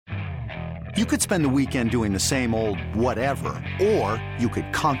You could spend the weekend doing the same old whatever, or you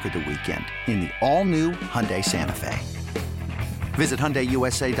could conquer the weekend in the all-new Hyundai Santa Fe. Visit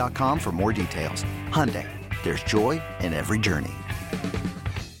HyundaiUSA.com for more details. Hyundai, there's joy in every journey.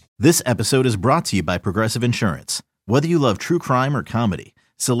 This episode is brought to you by Progressive Insurance. Whether you love true crime or comedy,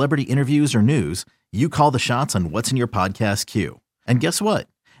 celebrity interviews or news, you call the shots on what's in your podcast queue. And guess what?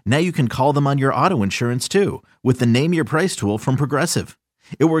 Now you can call them on your auto insurance too with the Name Your Price tool from Progressive.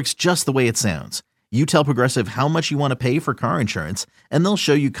 It works just the way it sounds. You tell Progressive how much you want to pay for car insurance, and they'll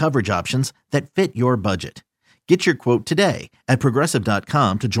show you coverage options that fit your budget. Get your quote today at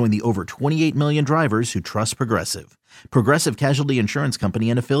Progressive.com to join the over 28 million drivers who trust Progressive. Progressive Casualty Insurance Company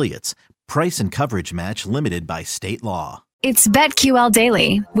and Affiliates. Price and coverage match limited by state law. It's BetQL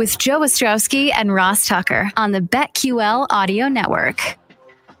Daily with Joe Ostrowski and Ross Tucker on the BetQL Audio Network.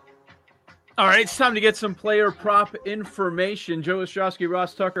 All right, it's time to get some player prop information. Joe Ostrowski,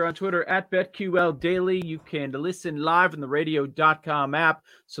 Ross Tucker on Twitter at BetQL Daily. You can listen live in the radio.com app.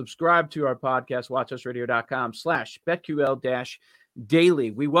 Subscribe to our podcast,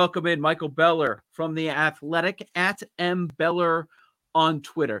 watchusradio.com/BetQL-Daily. We welcome in Michael Beller from The Athletic at MBeller on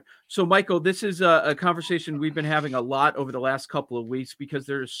Twitter. So, Michael, this is a conversation we've been having a lot over the last couple of weeks because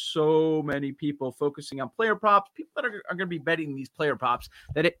there's so many people focusing on player props, people that are going to be betting these player props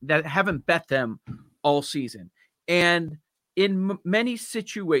that haven't bet them all season. And in many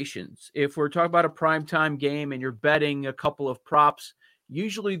situations, if we're talking about a primetime game and you're betting a couple of props,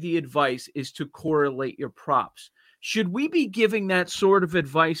 usually the advice is to correlate your props. Should we be giving that sort of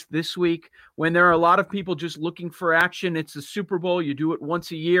advice this week when there are a lot of people just looking for action? It's the Super Bowl. You do it once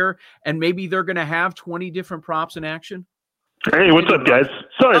a year, and maybe they're going to have 20 different props in action. Hey, what's up, guys?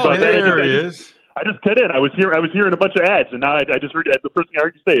 Sorry about that. There he is. I just cut in. I was hearing a bunch of ads, and now I just heard the first thing I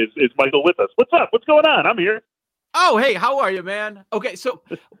heard you say is Michael with us. What's up? What's going on? I'm here. Oh, hey, how are you, man? Okay, so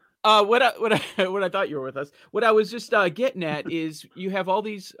what I thought you were with us. What I was just getting at is you have all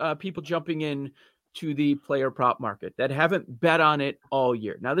these people jumping in to the player prop market that haven't bet on it all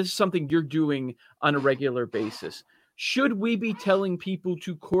year. Now, this is something you're doing on a regular basis. Should we be telling people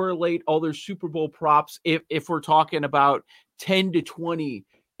to correlate all their Super Bowl props if we're talking about 10 to 20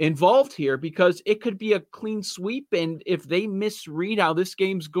 involved here? Because it could be a clean sweep, and if they misread how this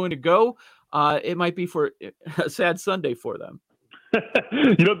game's going to go, it might be for a sad Sunday for them.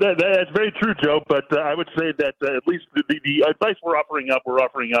 That's very true, Joe. But I would say that at least the advice we're offering up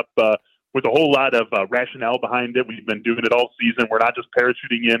with a whole lot of rationale behind it. We've been doing it all season. We're not just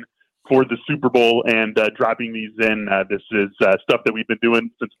parachuting in for the Super Bowl and dropping these in. This is stuff that we've been doing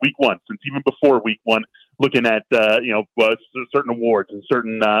since week one, since even before week one, looking at certain awards and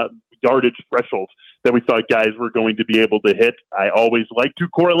certain yardage thresholds that we thought guys were going to be able to hit. I always like to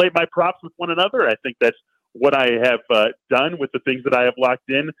correlate my props with one another. I think that's what I have done with the things that I have locked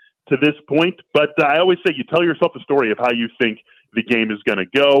in to this point. But I always say you tell yourself a story of how you think the game is going to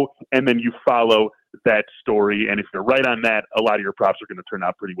go, and then you follow that story. And if you're right on that, a lot of your props are going to turn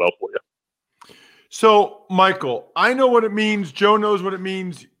out pretty well for you. So, Michael, I know what it means. Joe knows what it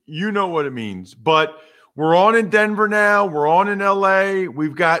means. You know what it means. But we're on in Denver now. We're on in LA.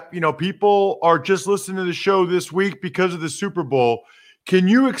 We've got, people are just listening to the show this week because of the Super Bowl. Can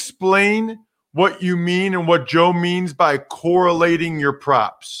you explain what you mean and what Joe means by correlating your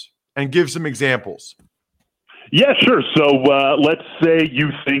props and give some examples? Yeah, sure. So let's say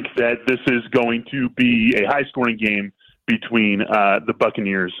you think that this is going to be a high-scoring game between the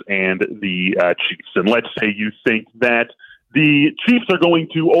Buccaneers and the Chiefs. And let's say you think that the Chiefs are going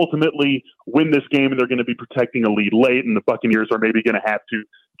to ultimately win this game and they're going to be protecting a lead late, and the Buccaneers are maybe going to have to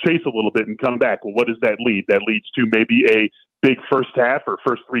chase a little bit and come back. Well, what does that lead? That leads to maybe a big first half or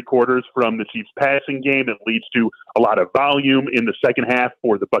first three quarters from the Chiefs passing game. It leads to a lot of volume in the second half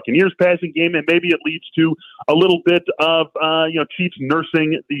for the Buccaneers passing game. And maybe it leads to a little bit of, Chiefs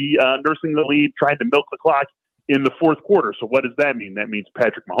nursing the lead, trying to milk the clock in the fourth quarter. So what does that mean? That means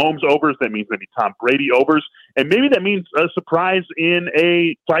Patrick Mahomes overs. That means maybe Tom Brady overs. And maybe that means a surprise in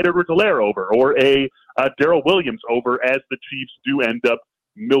a Clyde Edwards-Helaire over or a Darrell Williams over as the Chiefs do end up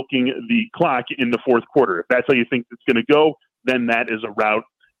milking the clock in the fourth quarter. If that's how you think it's going to go, then that is a route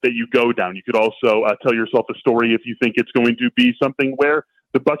that you go down. You could also tell yourself a story if you think it's going to be something where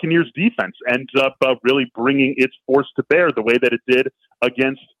the Buccaneers defense ends up really bringing its force to bear the way that it did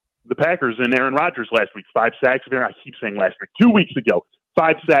against the Packers and Aaron Rodgers last week. 5 sacks of Aaron, I keep saying last week, 2 weeks ago,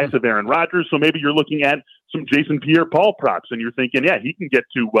 5 sacks of Aaron Rodgers. So maybe you're looking at some Jason Pierre-Paul props and you're thinking, yeah, he can get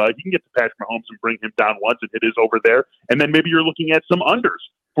to Patrick Mahomes and bring him down once and hit his over there. And then maybe you're looking at some unders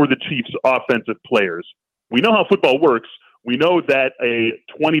for the Chiefs offensive players. We know how football works. We know that a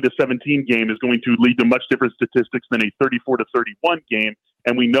 20-17 game is going to lead to much different statistics than a 34-31 game.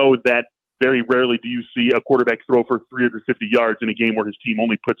 And we know that very rarely do you see a quarterback throw for 350 yards in a game where his team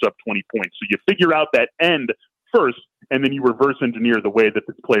only puts up 20 points. So you figure out that end first, and then you reverse engineer the way that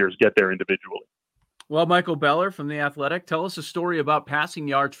the players get there individually. Well, Michael Beller from The Athletic, tell us a story about passing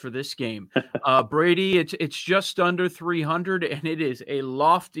yards for this game. Brady, it's just under 300, and it is a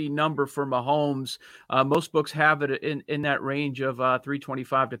lofty number for Mahomes. Most books have it in that range of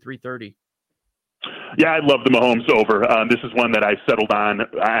 325 to 330. Yeah, I love the Mahomes over. This is one that I settled on,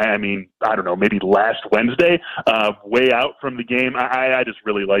 I don't know, maybe last Wednesday, way out from the game. I just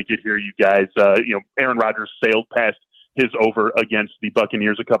really like it here, you guys. Aaron Rodgers sailed past his over against the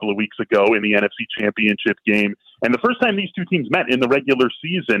Buccaneers a couple of weeks ago in the NFC Championship game. And the first time these two teams met in the regular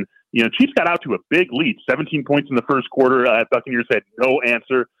season, Chiefs got out to a big lead, 17 points in the first quarter. Buccaneers had no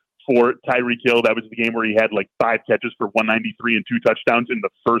answer for Tyreek Hill. That was the game where he had like 5 catches for 193 and 2 touchdowns in the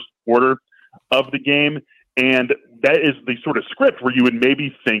first quarter of the game. And that is the sort of script where you would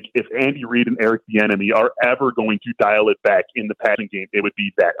maybe think if Andy Reid and Eric Bieniemy are ever going to dial it back in the passing game, it would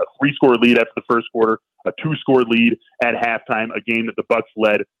be that a 3-score lead after the first quarter, a 2-score lead at halftime, a game that the Bucs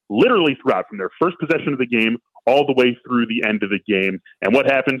led literally throughout from their first possession of the game all the way through the end of the game. And what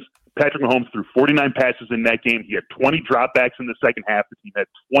happens? Patrick Mahomes threw 49 passes in that game. He had 20 dropbacks in the second half. The team had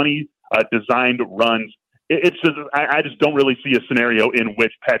 20 designed runs. It's just, I just don't really see a scenario in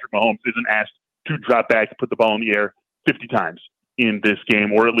which Patrick Mahomes isn't asked to drop back and put the ball in the air 50 times in this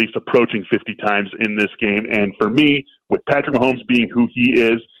game, or at least approaching 50 times in this game. And for me, with Patrick Mahomes being who he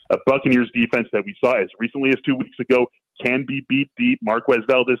is, a Buccaneers defense that we saw as recently as 2 weeks ago can be beat deep. Marquez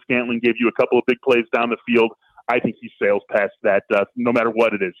Valdes-Scantling gave you a couple of big plays down the field. I think he sails past that no matter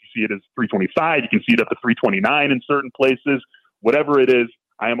what it is. You see it as 325. You can see it up to 329 in certain places. Whatever it is,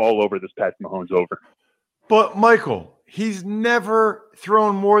 I am all over this Patrick Mahomes over. But, Michael, he's never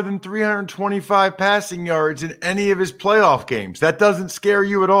thrown more than 325 passing yards in any of his playoff games. That doesn't scare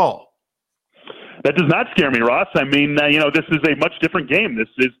you at all. That does not scare me, Ross. I mean, this is a much different game. This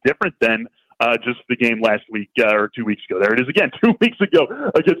is different than just the game last week or 2 weeks ago. There it is again, 2 weeks ago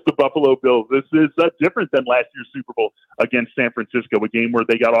against the Buffalo Bills. This is different than last year's Super Bowl against San Francisco, a game where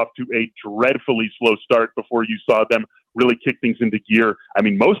they got off to a dreadfully slow start before you saw them really kick things into gear. I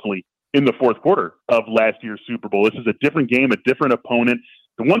mean, mostly in the fourth quarter of last year's Super Bowl. This is a different game, a different opponent.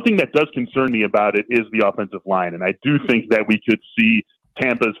 The one thing that does concern me about it is the offensive line, and I do think that we could see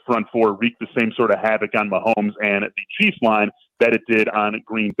Tampa's front four wreak the same sort of havoc on Mahomes and the Chiefs line that it did on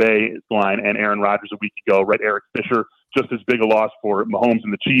Green Bay's line and Aaron Rodgers a week ago. Right, Eric Fisher, just as big a loss for Mahomes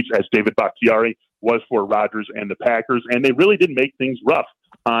and the Chiefs as David Bakhtiari was for Rodgers and the Packers, and they really did make things rough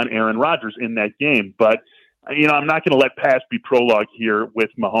on Aaron Rodgers in that game. But I'm not going to let past be prologue here with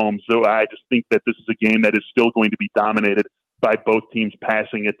Mahomes. So I just think that this is a game that is still going to be dominated by both teams'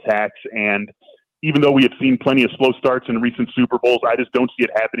 passing attacks. And even though we have seen plenty of slow starts in recent Super Bowls, I just don't see it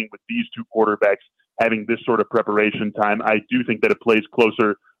happening with these two quarterbacks having this sort of preparation time. I do think that it plays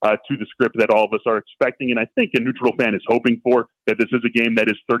closer to the script that all of us are expecting. And I think a neutral fan is hoping for, that this is a game that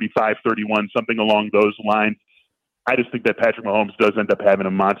is 35-31, something along those lines. I just think that Patrick Mahomes does end up having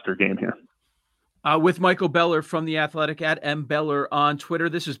a monster game here. With Michael Beller from The Athletic at MBeller on Twitter.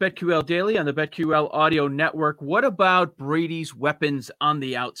 This is BetQL Daily on the BetQL Audio Network. What about Brady's weapons on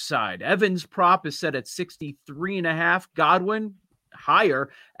the outside? Evans' prop is set at 63.5. Godwin higher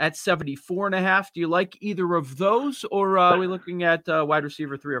at 74.5. Do you like either of those, or are we looking at wide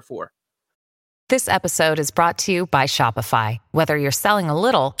receiver 3 or 4? This episode is brought to you by Shopify. Whether you're selling a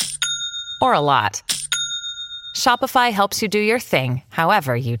little or a lot, Shopify helps you do your thing,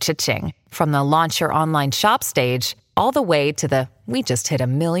 however you cha-ching. From the launch your online shop stage, all the way to the we just hit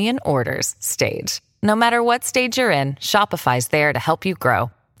 1 million orders stage. No matter what stage you're in, Shopify's there to help you grow.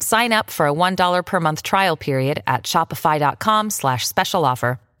 Sign up for a $1 per month trial period at shopify.com/special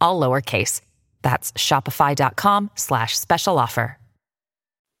offer, all lowercase. That's shopify.com/special offer.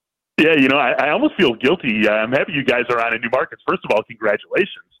 Yeah, I almost feel guilty. I'm happy you guys are on in new markets. First of all,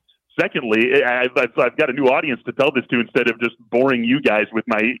 congratulations. Secondly, I've got a new audience to tell this to instead of just boring you guys with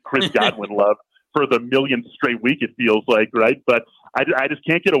my Chris Godwin love for the millionth straight week, it feels like, right? But I just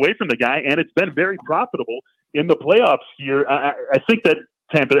can't get away from the guy, and it's been very profitable in the playoffs here. I think that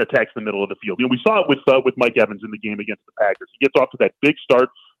Tampa attacks the middle of the field. We saw it with Mike Evans in the game against the Packers. He gets off to that big start,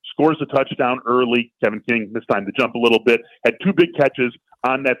 scores a touchdown early. Kevin King missed time to jump a little bit, had 2 big catches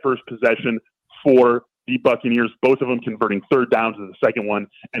on that first possession for the Buccaneers, both of them converting third downs, and the second one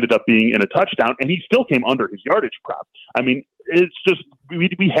ended up being in a touchdown, and he still came under his yardage prop. I mean, it's just,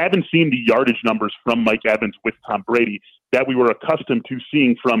 we haven't seen the yardage numbers from Mike Evans with Tom Brady that we were accustomed to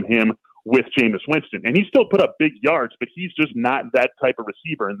seeing from him with Jameis Winston. And he still put up big yards, but he's just not that type of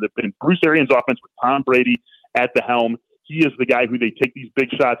receiver. And in Bruce Arians' offense with Tom Brady at the helm, He is the guy who they take these big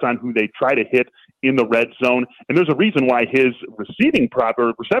shots on, who they try to hit in the red zone. And there's a reason why his reception prop,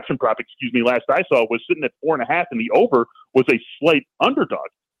 last I saw was sitting at 4.5, and the over was a slight underdog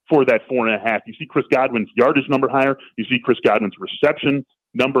for that 4.5. You see Chris Godwin's yardage number higher. You see Chris Godwin's reception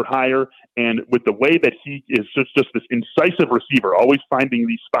number higher. And with the way that he is just this incisive receiver, always finding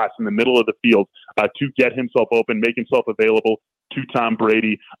these spots in the middle of the field to get himself open, make himself available to Tom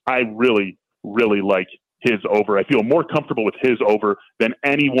Brady, I really, really like his over. I feel more comfortable with his over than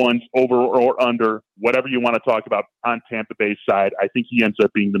anyone's over or under, whatever you want to talk about on Tampa Bay's side. I think he ends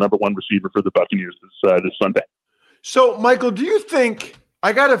up being the number one receiver for the Buccaneers this Sunday. So, Michael, do you think –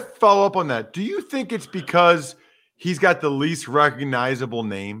 I got to follow up on that. Do you think it's because he's got the least recognizable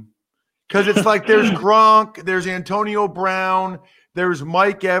name? Because it's like there's Gronk, there's Antonio Brown, there's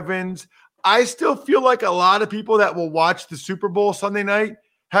Mike Evans. I still feel like a lot of people that will watch the Super Bowl Sunday night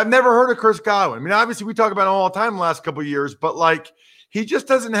have never heard of Chris Godwin. I mean, obviously we talk about him all the time the last couple of years, but like he just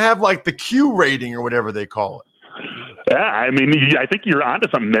doesn't have like the Q rating or whatever they call it. Yeah, I mean, I think you're onto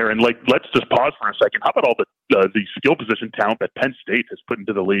something there. And like, let's just pause for a second. How about all the skill position talent that Penn State has put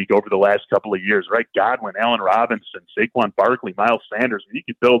into the league over the last couple of years, right? Godwin, Allen Robinson, Saquon Barkley, Miles Sanders. I mean,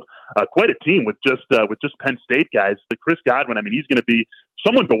 you could build quite a team with just Penn State guys. The Chris Godwin, I mean, he's going to be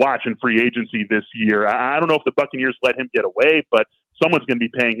someone to watch in free agency this year. I don't know if the Buccaneers let him get away, but someone's going to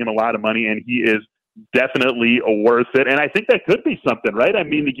be paying him a lot of money, and he is definitely worth it. And I think that could be something, right? I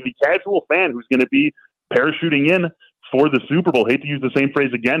mean, the casual fan who's going to be parachuting in for the Super Bowl. Hate to use the same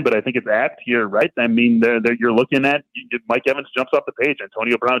phrase again, but I think it's apt here, right? I mean, you're looking at Mike Evans jumps off the page,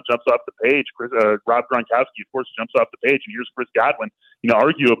 Antonio Brown jumps off the page, Rob Gronkowski, of course, jumps off the page, and here's Chris Godwin,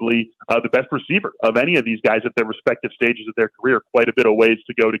 arguably the best receiver of any of these guys at their respective stages of their career. Quite a bit of ways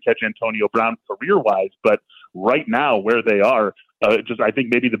to go to catch Antonio Brown career-wise, but right now where they are, I think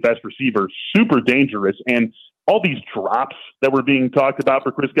maybe the best receiver, super dangerous. And all these drops that were being talked about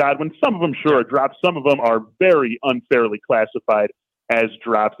for Chris Godwin, some of them sure are drops. Some of them are very unfairly classified as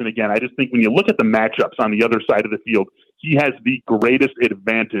drops. And again, I just think when you look at the matchups on the other side of the field, he has the greatest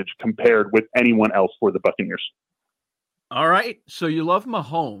advantage compared with anyone else for the Buccaneers. All right. So you love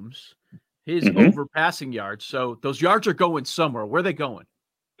Mahomes, his over passing yards. So those yards are going somewhere. Where are they going?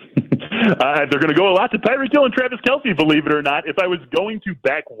 They're going to go a lot to Tyreek Hill and Travis Kelce, believe it or not. If I was going to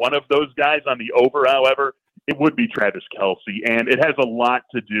back one of those guys on the over, however, it would be Travis Kelce, and it has a lot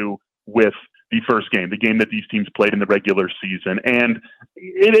to do with the first game, the game that these teams played in the regular season. And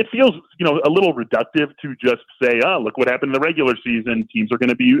it feels, a little reductive to just say, oh, look what happened in the regular season. Teams are going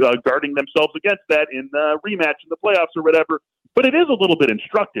to be guarding themselves against that in the rematch in the playoffs or whatever. But it is a little bit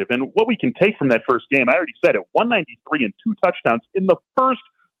instructive. And what we can take from that first game, I already said it, 193 and 2 touchdowns in the first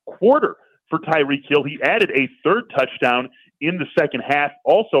quarter for Tyreek Hill. He added a third touchdown in the second half.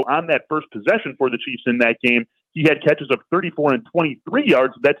 Also on that first possession for the Chiefs in that game, he had catches of 34 and 23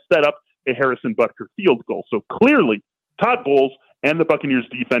 yards that set up a Harrison Butker field goal. So clearly, Todd Bowles and the Buccaneers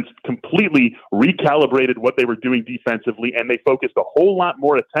defense completely recalibrated what they were doing defensively, and they focused a whole lot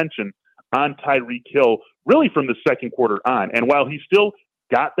more attention on Tyreek Hill really from the second quarter on. And while he still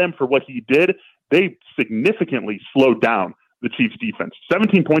got them for what he did, they significantly slowed down the Chiefs defense.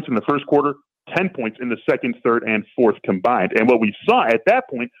 17 points in the first quarter, 10 points in the second, third, and fourth combined. And what we saw at that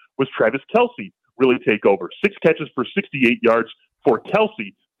point was Travis Kelce really take over. 6 catches for 68 yards for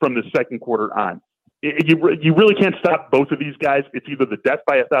Kelce from the second quarter on. You really can't stop both of these guys. It's either the death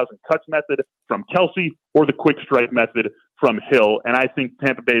by 1,000 cuts method from Kelce or the quick strike method from Hill. And I think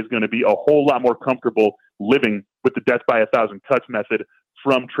Tampa Bay is going to be a whole lot more comfortable living with the death by 1,000 cuts method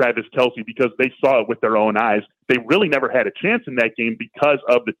from Travis Kelce because they saw it with their own eyes. They really never had a chance in that game because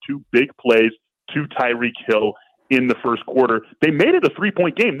of the 2 big plays to Tyreek Hill in the first quarter. They made it a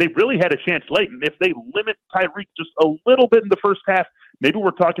 3-point game. They really had a chance late. And if they limit Tyreek just a little bit in the first half, maybe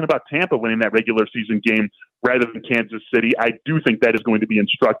we're talking about Tampa winning that regular season game rather than Kansas City. I do think that is going to be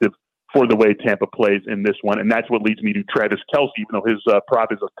instructive for the way Tampa plays in this one. And that's what leads me to Travis Kelce, even though his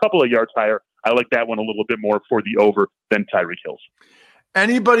prop is a couple of yards higher. I like that one a little bit more for the over than Tyreek Hill's.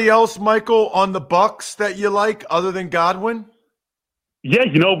 Anybody else, Michael, on the Bucs that you like other than Godwin? Yeah,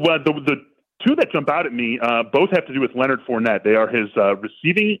 the 2 that jump out at me both have to do with Leonard Fournette. They are his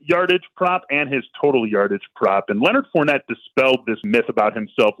receiving yardage prop and his total yardage prop. And Leonard Fournette dispelled this myth about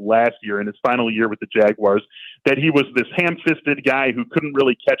himself last year in his final year with the Jaguars, that he was this ham-fisted guy who couldn't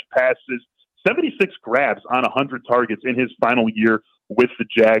really catch passes. 76 grabs on 100 targets in his final year with the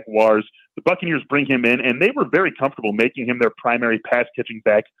Jaguars. The Buccaneers bring him in, and they were very comfortable making him their primary pass-catching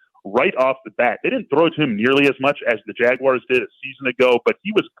back right off the bat. They didn't throw to him nearly as much as the Jaguars did a season ago, but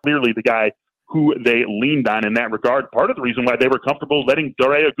he was clearly the guy who they leaned on in that regard. Part of the reason why they were comfortable letting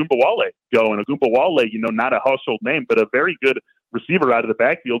Dare Ogunbowale go, and Ogunbowale, not a household name, but a very good receiver out of the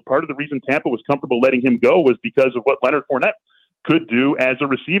backfield. Part of the reason Tampa was comfortable letting him go was because of what Leonard Fournette could do as a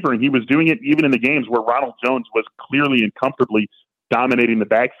receiver, and he was doing it even in the games where Ronald Jones was clearly and comfortably dominating the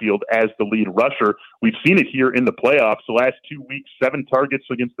backfield as the lead rusher. We've seen it here in the playoffs. The last 2 weeks, 7 targets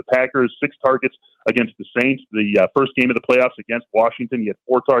against the Packers, 6 targets against the Saints. The first game of the playoffs against Washington, he had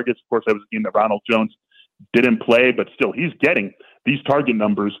 4 targets. Of course, that was a game that Ronald Jones didn't play, but still, he's getting these target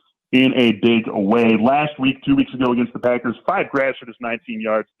numbers in a big way. Last week, 2 weeks ago against the Packers, 5 grabs for just 19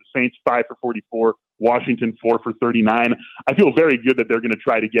 yards. The Saints, 5 for 44. Washington, 4 for 39. I feel very good that they're going to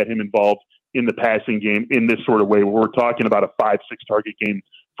try to get him involved in the passing game in this sort of way, where we're talking about a 5-6 target game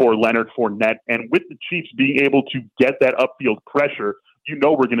for Leonard Fournette. And with the Chiefs being able to get that upfield pressure,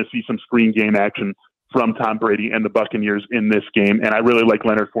 we're going to see some screen game action from Tom Brady and the Buccaneers in this game. And I really like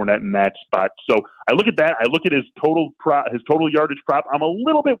Leonard Fournette in that spot. So I look at that. I look at his total yardage prop. I'm a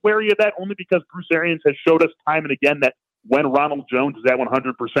little bit wary of that only because Bruce Arians has showed us time and again that when Ronald Jones is at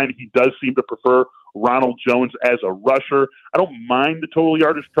 100%, he does seem to prefer Ronald Jones as a rusher. I don't mind the total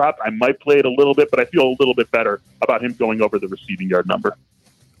yardage prop. I might play it a little bit, but I feel a little bit better about him going over the receiving yard number.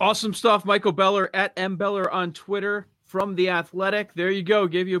 Awesome stuff. Michael Beller at MBeller on Twitter from The Athletic. There you go.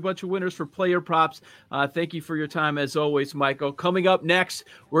 Gave you a bunch of winners for player props. Thank you for your time as always, Michael. Coming up next,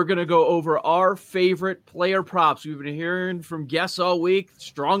 we're going to go over our favorite player props. We've been hearing from guests all week.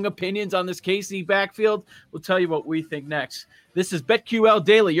 Strong opinions on this KC backfield. We'll tell you what we think next. This is BetQL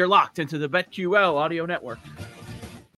Daily. You're locked into the BetQL Audio Network.